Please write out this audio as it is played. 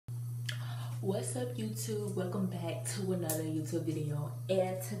What's up, YouTube? Welcome back to another YouTube video.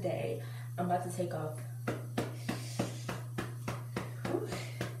 And today I'm about to take off.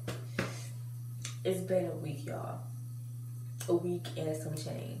 It's been a week, y'all. A week and some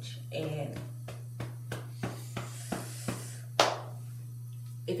change. And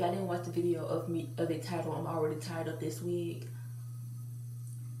if y'all didn't watch the video of the title, I'm already tired of this wig.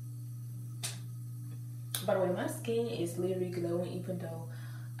 By the way, my skin is literally glowing, even though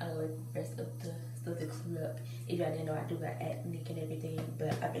I like the rest of the stuff to clear up. If y'all didn't know, I do got acne and everything,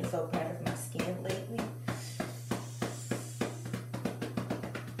 but I've been so proud of my skin lately.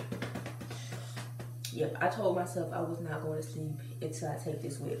 Yep, I told myself I was not going to sleep until I take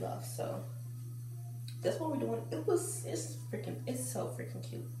this wig off, so that's what we're doing. It's so freaking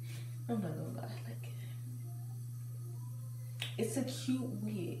cute. I'm not gonna lie, like, it's a cute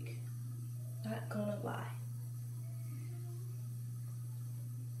wig. Not gonna lie.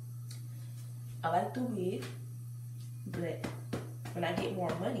 I like the wig, but when I get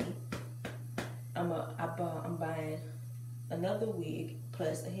more money, I'm buying another wig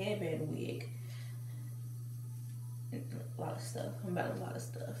plus a headband wig and a lot of stuff. I'm buying a lot of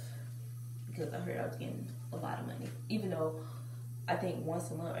stuff because I heard I was getting a lot of money. Even though I think once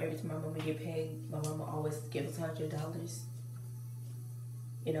a month, every time my mama get paid, my mama always gives us $100.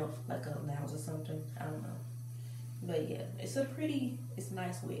 You know, like a allowance or something. I don't know. But yeah, it's a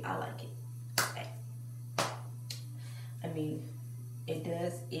nice wig. I like it. I mean, it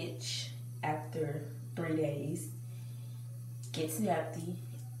does itch after 3 days. Gets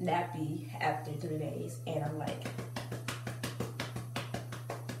nappy after 3 days. And I'm like,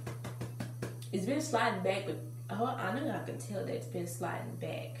 it's been sliding back, but I know I can tell that it's been sliding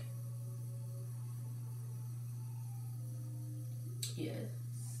back. Yes.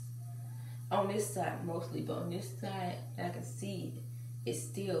 On this side mostly, but on this side, I can see it's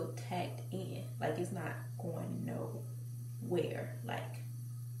still tacked in. Like, it's not going nowhere. Like,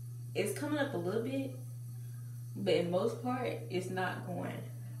 it's coming up a little bit, but in most part, it's not going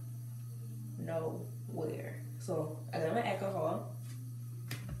nowhere. So I got my alcohol,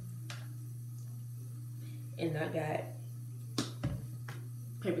 and I got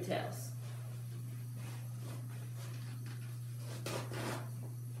paper towels.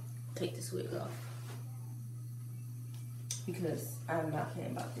 Take this wig off because I'm not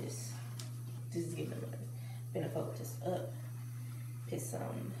playing about this. This is getting gonna focus this up. Put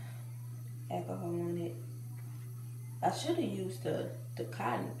some alcohol on it. I should have used the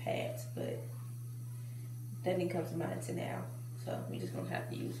cotton pads, but that didn't come to mind until now. So we're just gonna have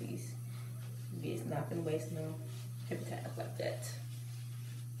to use these. It's not gonna waste no paper towels like that.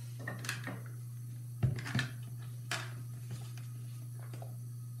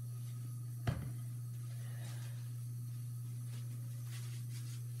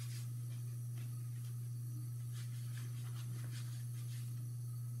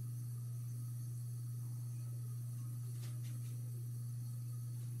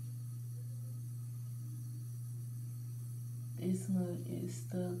 This one is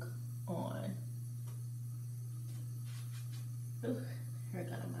stuck on. Ooh, hair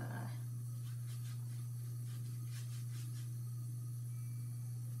got in my eye.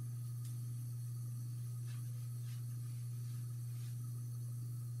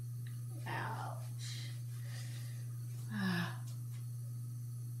 Ouch. Ah.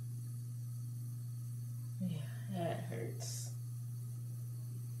 Yeah, that hurts.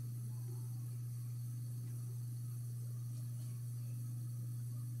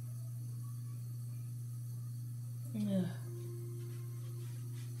 Yeah.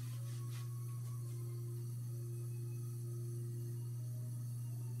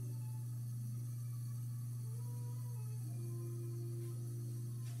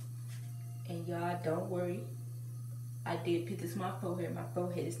 And y'all, don't worry. I did put this on my forehead. My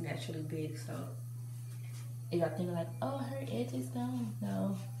forehead is naturally big, so if y'all think like, oh, her edge is gone.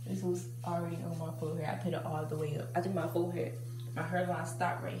 No, this was already on my forehead. I put it all the way up. I think my hairline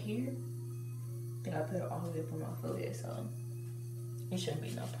stopped right here. Then I put it all the way up on my forehead, so it shouldn't be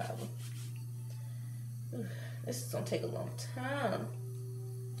no problem. This is gonna take a long time.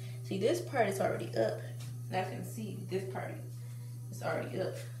 See, this part is already up. And I can see this part is already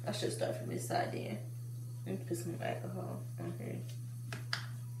up. I should start from this side then. Let me put some alcohol on here.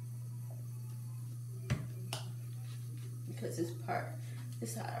 Because this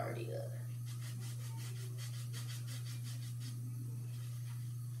side already up.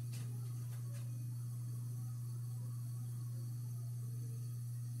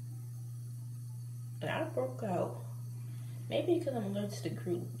 And I broke out. Maybe because I'm allergic to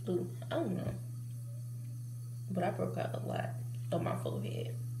glue. I don't know. But I broke out a lot on my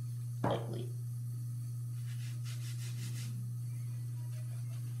forehead lately.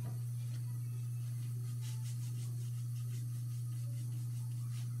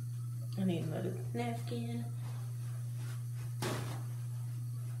 napkin. I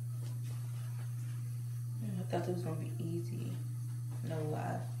thought it was gonna be easy. No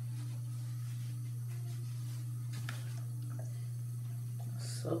lie.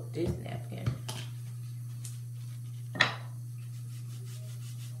 Soak this napkin.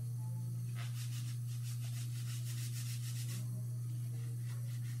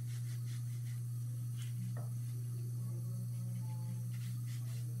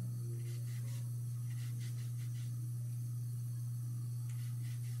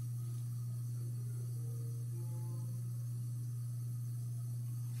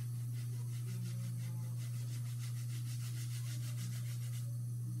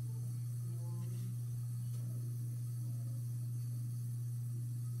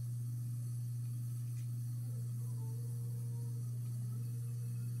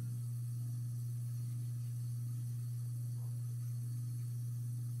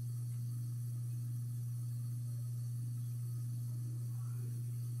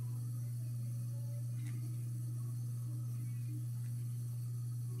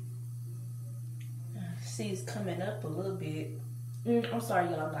 See, it's coming up a little bit. I'm sorry,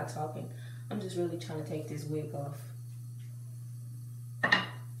 y'all, I'm not talking. I'm just really trying to take this wig off. I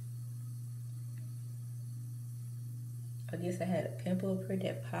guess I had a pimple over it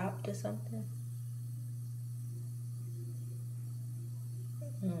that popped or something. I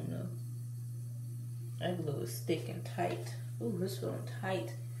don't know. That glue is thick and tight. Ooh, it's feeling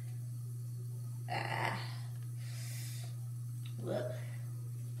tight. Ah. Look.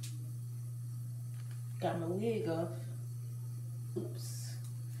 Got my wig off. Oops.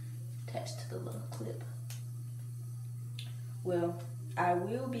 Attached to the little clip. Well, I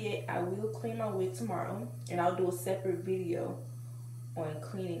will clean my wig tomorrow, and I'll do a separate video on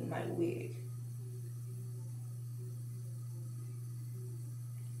cleaning my wig.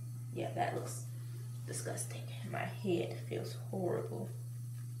 Yeah, that looks disgusting. My head feels horrible.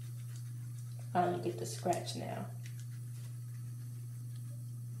 I only get the scratch now.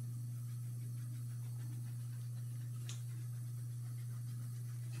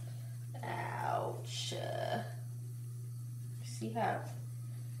 Ouch. See how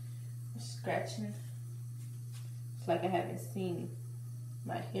I'm scratching? It's like I haven't seen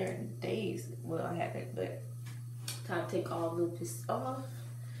my hair in days. Well, I haven't, but time to take all of this off.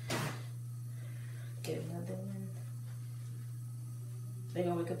 Get another one. They're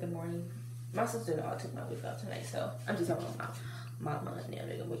gonna wake up in the morning. My sister and I took my wig off tonight, so I'm just talking about my mama and them.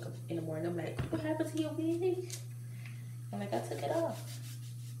 They're gonna wake up in the morning. I'm like, what happened to your wig? I'm like, I took it off.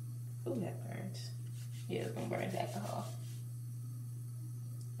 Ooh, that burns. Yeah, it's gonna burn with alcohol.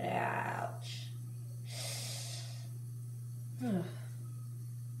 Ouch. Shouldn't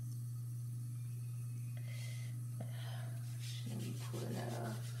be pulling that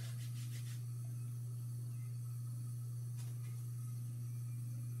off.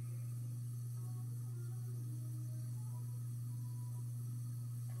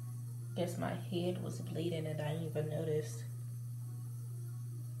 Guess my head was bleeding and I didn't even notice.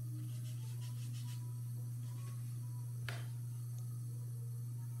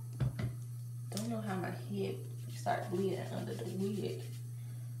 Don't know how my head starts bleeding under the wig.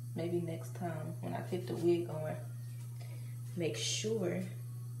 Maybe next time when I put the wig on, make sure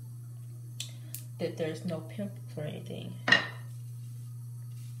that there's no pimples or anything.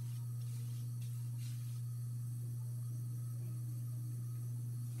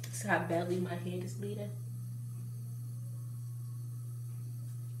 See how badly my head is bleeding?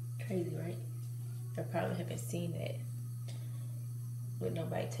 Crazy, right? I probably haven't seen that with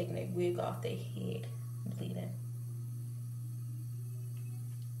nobody taking their wig off their head bleeding.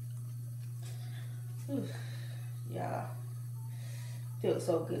 Yeah, feels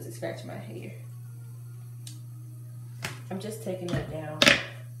so good to scratch my hair. I'm just taking that down.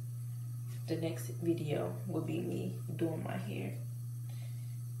 The next video will be me doing my hair,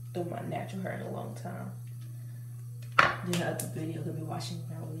 doing my natural hair in a long time. Then the other video will be washing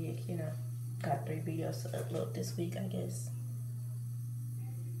my wig. You know, got 3 videos to upload this week, I guess.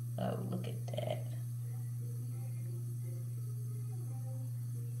 Oh, look at that.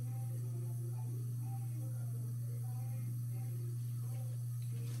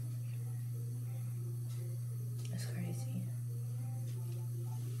 That's crazy.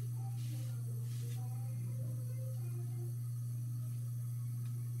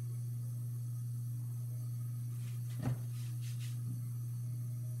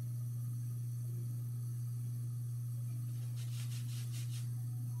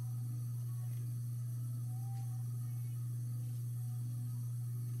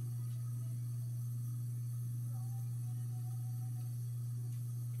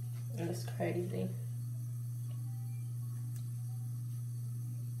 It's crazy.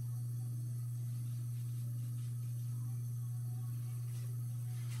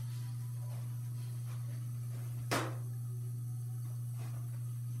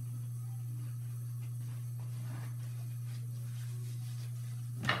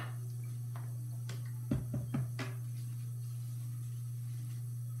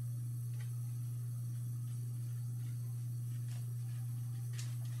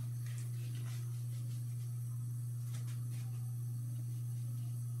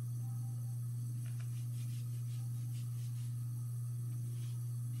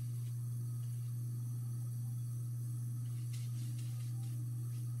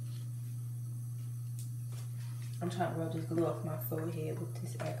 I'm trying to rub this glue off my forehead with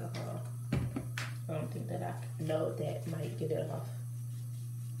this alcohol. I don't think that I know that might get it off.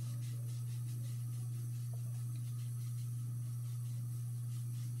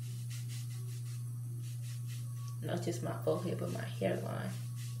 Not just my forehead, but my hairline.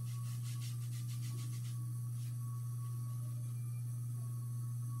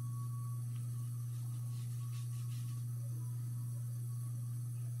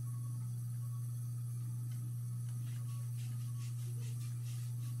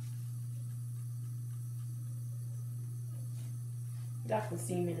 Y'all can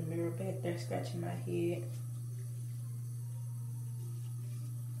see me in the mirror back there scratching my head.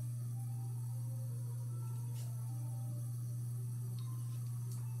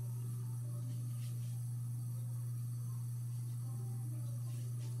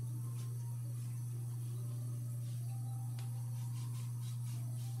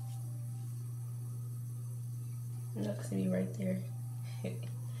 Y'all can see me right there.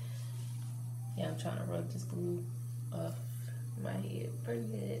 Yeah, I'm trying to rub this glue off my head pretty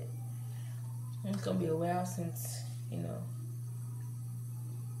good. It's gonna be a while since, you know,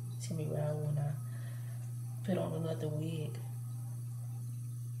 it's gonna be a while when I put on another wig.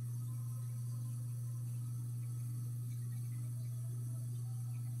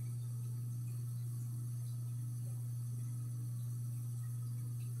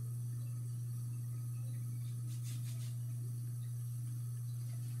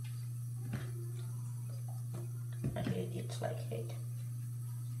 My head itches like heck.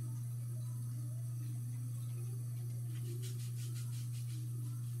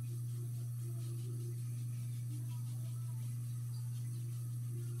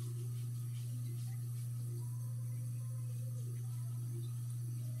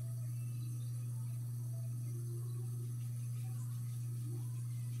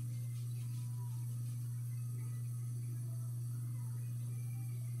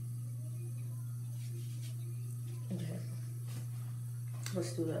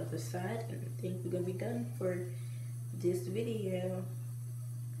 Let's do the other side, and I think we're gonna be done for this video.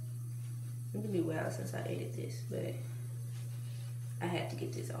 It's gonna be a while since I edited this, but I had to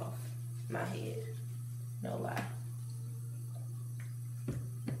get this off my head. No lie.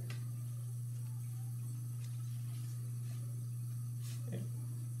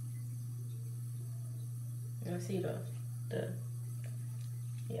 You see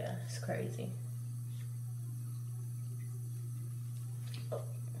yeah, it's crazy.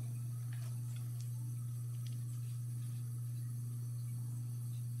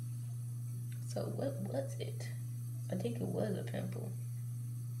 So what was it? I think it was a pimple.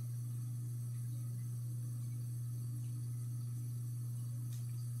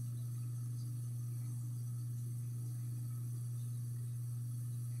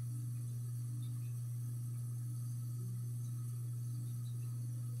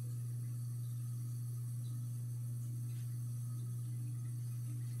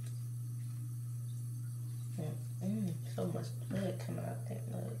 So much blood coming out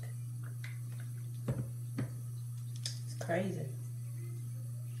that mug. It's crazy.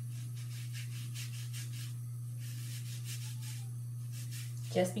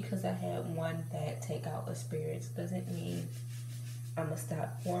 Just because I had one bad takeout experience doesn't mean I'm gonna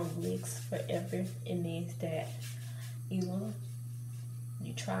stop wearing wigs forever. It means that you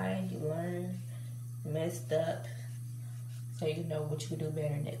try, you learn, you messed up, so you know what you can do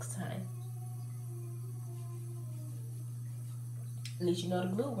better next time. At least you know the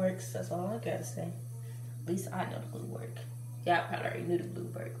glue works. That's all I gotta say. At least I know the glue work. Y'all probably already knew the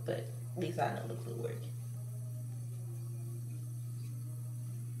glue work, but at least I know the glue work.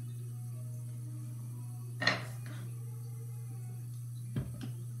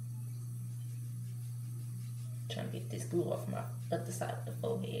 Trying to get this glue off my other side of the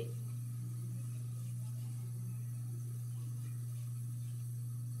forehead.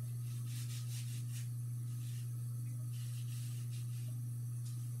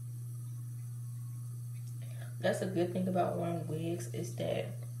 That's a good thing about wearing wigs, is that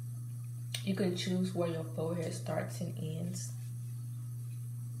you can choose where your forehead starts and ends.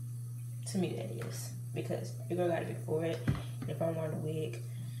 To me, that is. Because your girl got a big forehead. And if I'm wearing a wig,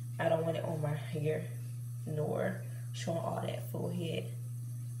 I don't want it on my hair, nor showing all that forehead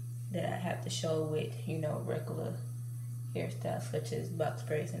that I have to show with, you know, regular hairstyles such as box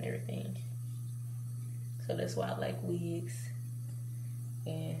braids and everything. So that's why I like wigs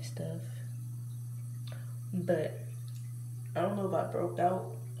and stuff. But I don't know if I broke out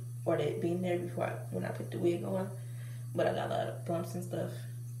or that been there before when I put the wig on, but I got a lot of bumps and stuff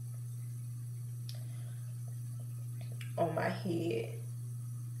on my head.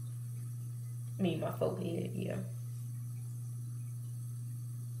 My forehead, yeah.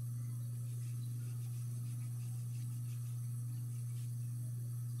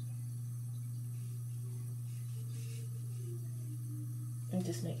 I'm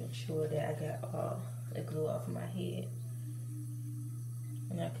just making sure that I got all the glue off of my head.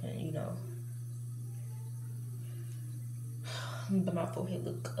 And I can, you know, but my forehead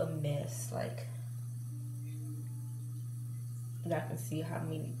look a mess. Like, and I can see how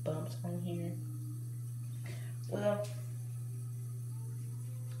many bumps on here. Well,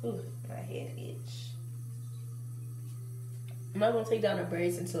 ooh, my head itch. I'm not gonna take down the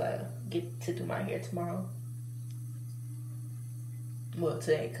braids until I get to do my hair tomorrow. Well,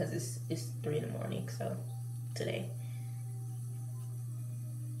 today, because it's 3 in the morning, so today.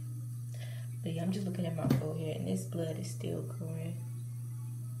 But yeah, I'm just looking at my forehead, and this blood is still growing.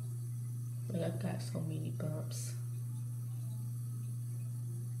 Like, I've got so many bumps.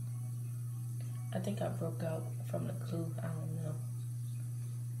 I think I broke out from the glue. I don't know.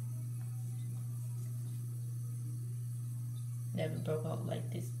 Never broke out like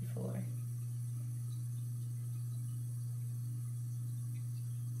this before.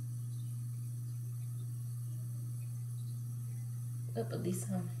 But at least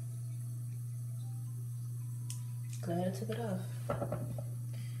I'm glad I took it off.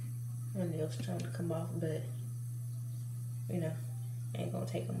 My nails trying to come off, but you know, I ain't gonna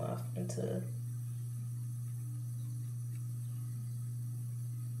take them off until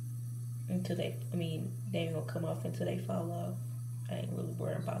they, they ain't gonna come off until they fall off. I ain't really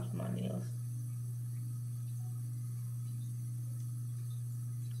worried about my nails.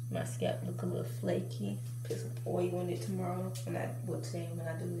 My scalp look a little flaky. Put some oil on it tomorrow, today when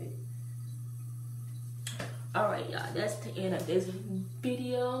I do it. Alright, y'all, that's the end of this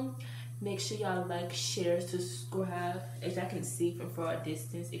video. Make sure y'all like, share, subscribe. As y'all can see from far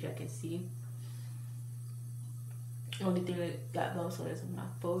distance, if y'all can see. Only thing that got bumps on is my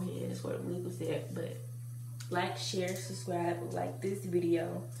forehead. That's where the wig was at. But like, share, subscribe, like this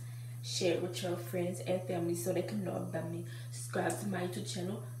video. Share it with your friends and family so they can know about me. Subscribe to my YouTube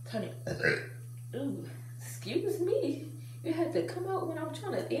channel. Turn it. Ooh, excuse me. You had to come out when I'm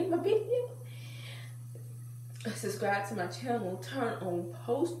trying to end my video. Subscribe to my channel. Turn on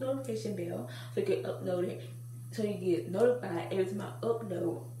post notification bell so you get uploaded. So you get notified every time I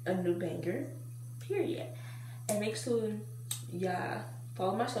upload a new banger. Period. And make sure y'all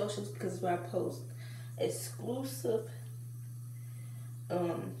follow my socials because it's where I post exclusive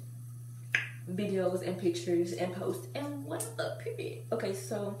videos and pictures and posts and whatever, period. Okay,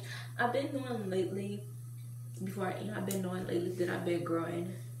 so I've been knowing lately, I've been knowing lately that I've been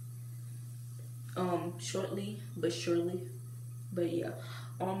growing shortly but surely. But yeah,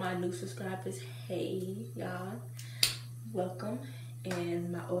 all my new subscribers, hey y'all, welcome,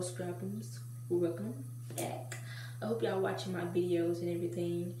 and my old subscribers, welcome back. I hope y'all watching my videos and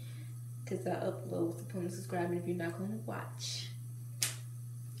everything, because I upload to come subscribing if you're not gonna watch.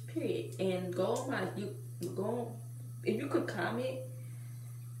 Period. And go on my if you could comment.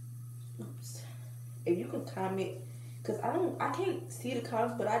 Oops. If you could comment, because I can't see the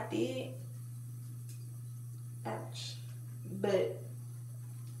comments, but I did. Ouch. But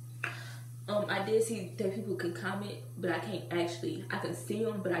I did see that people can comment, but I can see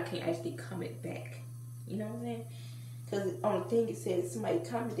them, but I can't actually comment back. You know what I'm saying? Because on the thing it says somebody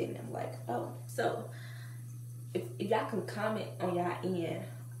commented, and I'm like, oh. So if y'all can comment on y'all end,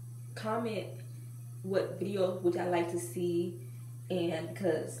 comment what videos would y'all like to see, and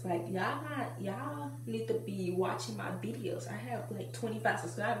because like y'all need to be watching my videos. I have like 25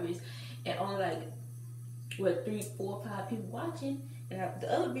 subscribers and only like 3, 4, 5 people watching, and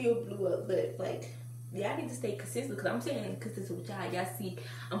the other video blew up. But like, y'all need to stay consistent, because I'm saying consistent with y'all see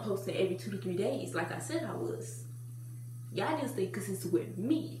I'm posting every 2 to 3 days like I said I was. Y'all need to stay consistent with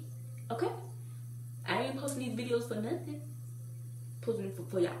me, okay? I ain't posting these videos for nothing. Posting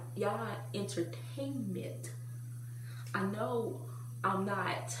for y'all entertainment. I know I'm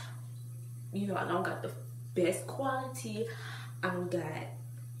not, I don't got the best quality. I don't got,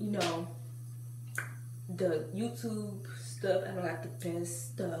 you know, the YouTube stuff. I don't got the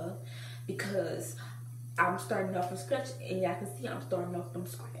best stuff because I'm starting off from scratch, and y'all can see I'm starting off from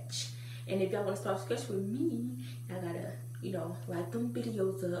scratch. And if y'all want to start scratch with me, y'all gotta, you know, like them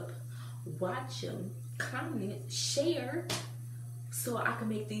videos up, watch them, comment, share, so I can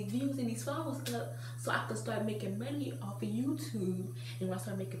make these views and these followers up, so I can start making money off of YouTube. And when I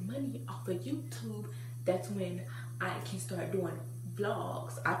start making money off of YouTube, that's when I can start doing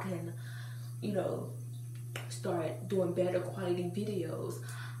vlogs. I can, you know, start doing better quality videos.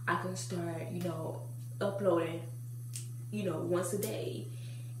 I can start, you know, uploading, you know, once a day,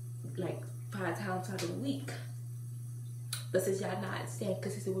 like 5 times out of the week. But since y'all not staying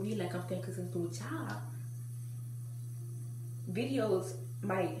consistent with me like I'm staying consistent with y'all, videos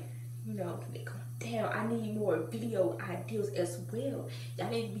might, you know, damn, I need more video ideas as well. Y'all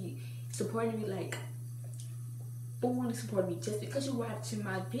need to be supporting me, like fully supporting me. Just because you're watching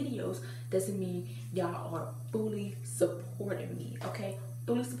my videos doesn't mean y'all are fully supporting me, okay?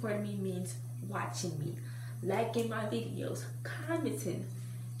 Fully supporting me means watching me, liking my videos, commenting,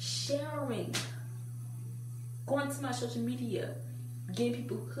 sharing, going to my social media, getting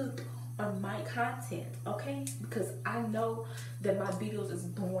people hooked on my content, okay? Because I know that my videos is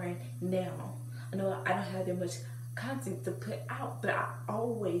boring now. I know I don't have that much content to put out, but I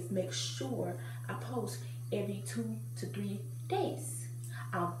always make sure I post every 2 to 3 days.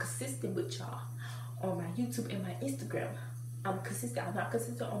 I'm consistent with y'all on my YouTube and my Instagram. I'm consistent. I'm not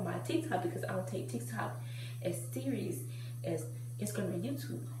consistent on my TikTok because I don't take TikTok as serious as Instagram and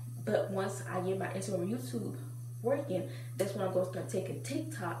YouTube. But once I get my Instagram and YouTube working, that's when I'm going to start taking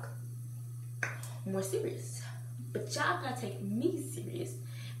TikTok more serious. But y'all gotta take me serious,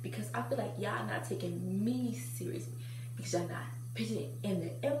 because I feel like y'all not taking me serious because y'all not putting in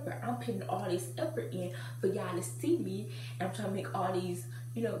the effort. I'm putting all this effort in for y'all to see me, and I'm trying to make all these,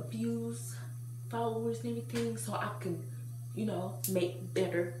 you know, views, followers, and everything, so I can, you know, make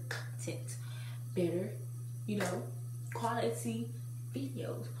better content, better, you know, quality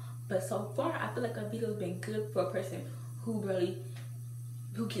videos. But so far, I feel like our video's been good for a person who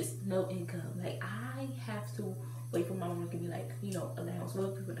gets no income. Like, I have to wait for my mom to give me, like, you know, allowance,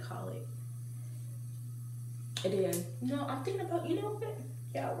 what people to call it. And then, you know, I'm thinking about, you know what?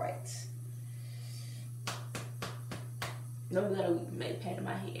 Y'all right. No matter we made a pat in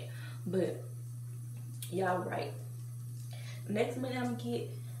my head, but y'all right. Next money I'm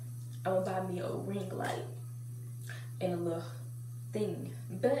gonna buy me a ring light and a little thing.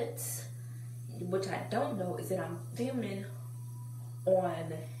 But which I don't know is that I'm filming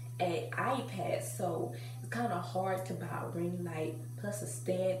on an iPad, so it's kind of hard to buy a ring light plus a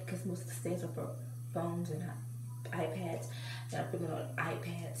stand, because most of the stands are for phones and iPads, and I'm filming on an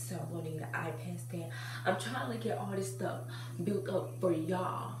iPad, so I'm going to need an iPad stand. I'm trying to get all this stuff built up for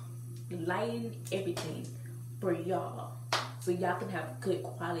y'all, lighting, everything for y'all, so y'all can have good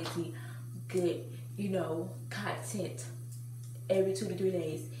quality, good, you know, content every 2 to 3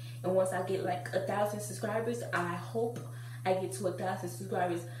 days. And once I get like 1,000 subscribers, I hope I get to 1,000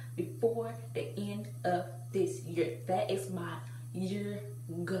 subscribers before the end of this year. That is my year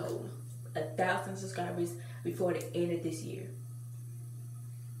goal. 1,000 subscribers before the end of this year.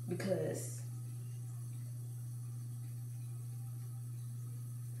 Because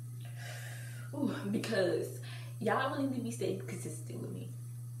y'all really need to be staying consistent with me.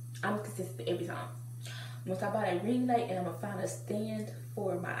 I'm consistent every time. Once I buy a ring light, and I'm gonna find a stand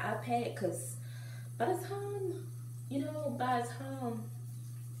for my iPad, because by the time, you know,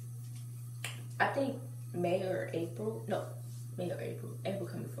 I think May or April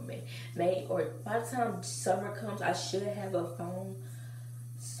coming from May, or by the time summer comes, I should have a phone.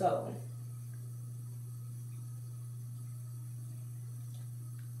 So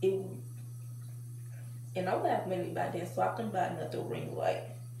and I'll have money by then, so I can buy another ring light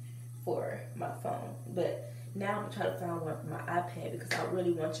for my phone. But now I'm gonna try to find one for my iPad, because I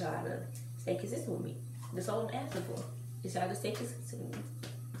really want y'all to stay consistent with me. That's all I'm asking for. Is y'all to stay consistent with me.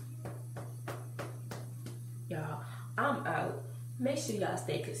 Y'all, I'm out. Make sure y'all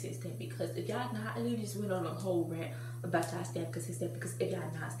stay consistent, because if y'all not, I just went on a whole rant about y'all staying consistent, because if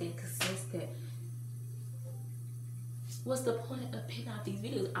y'all not staying consistent, what's the point of putting out these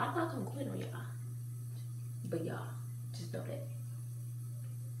videos? I'm not gonna quit on y'all. But y'all, just know that.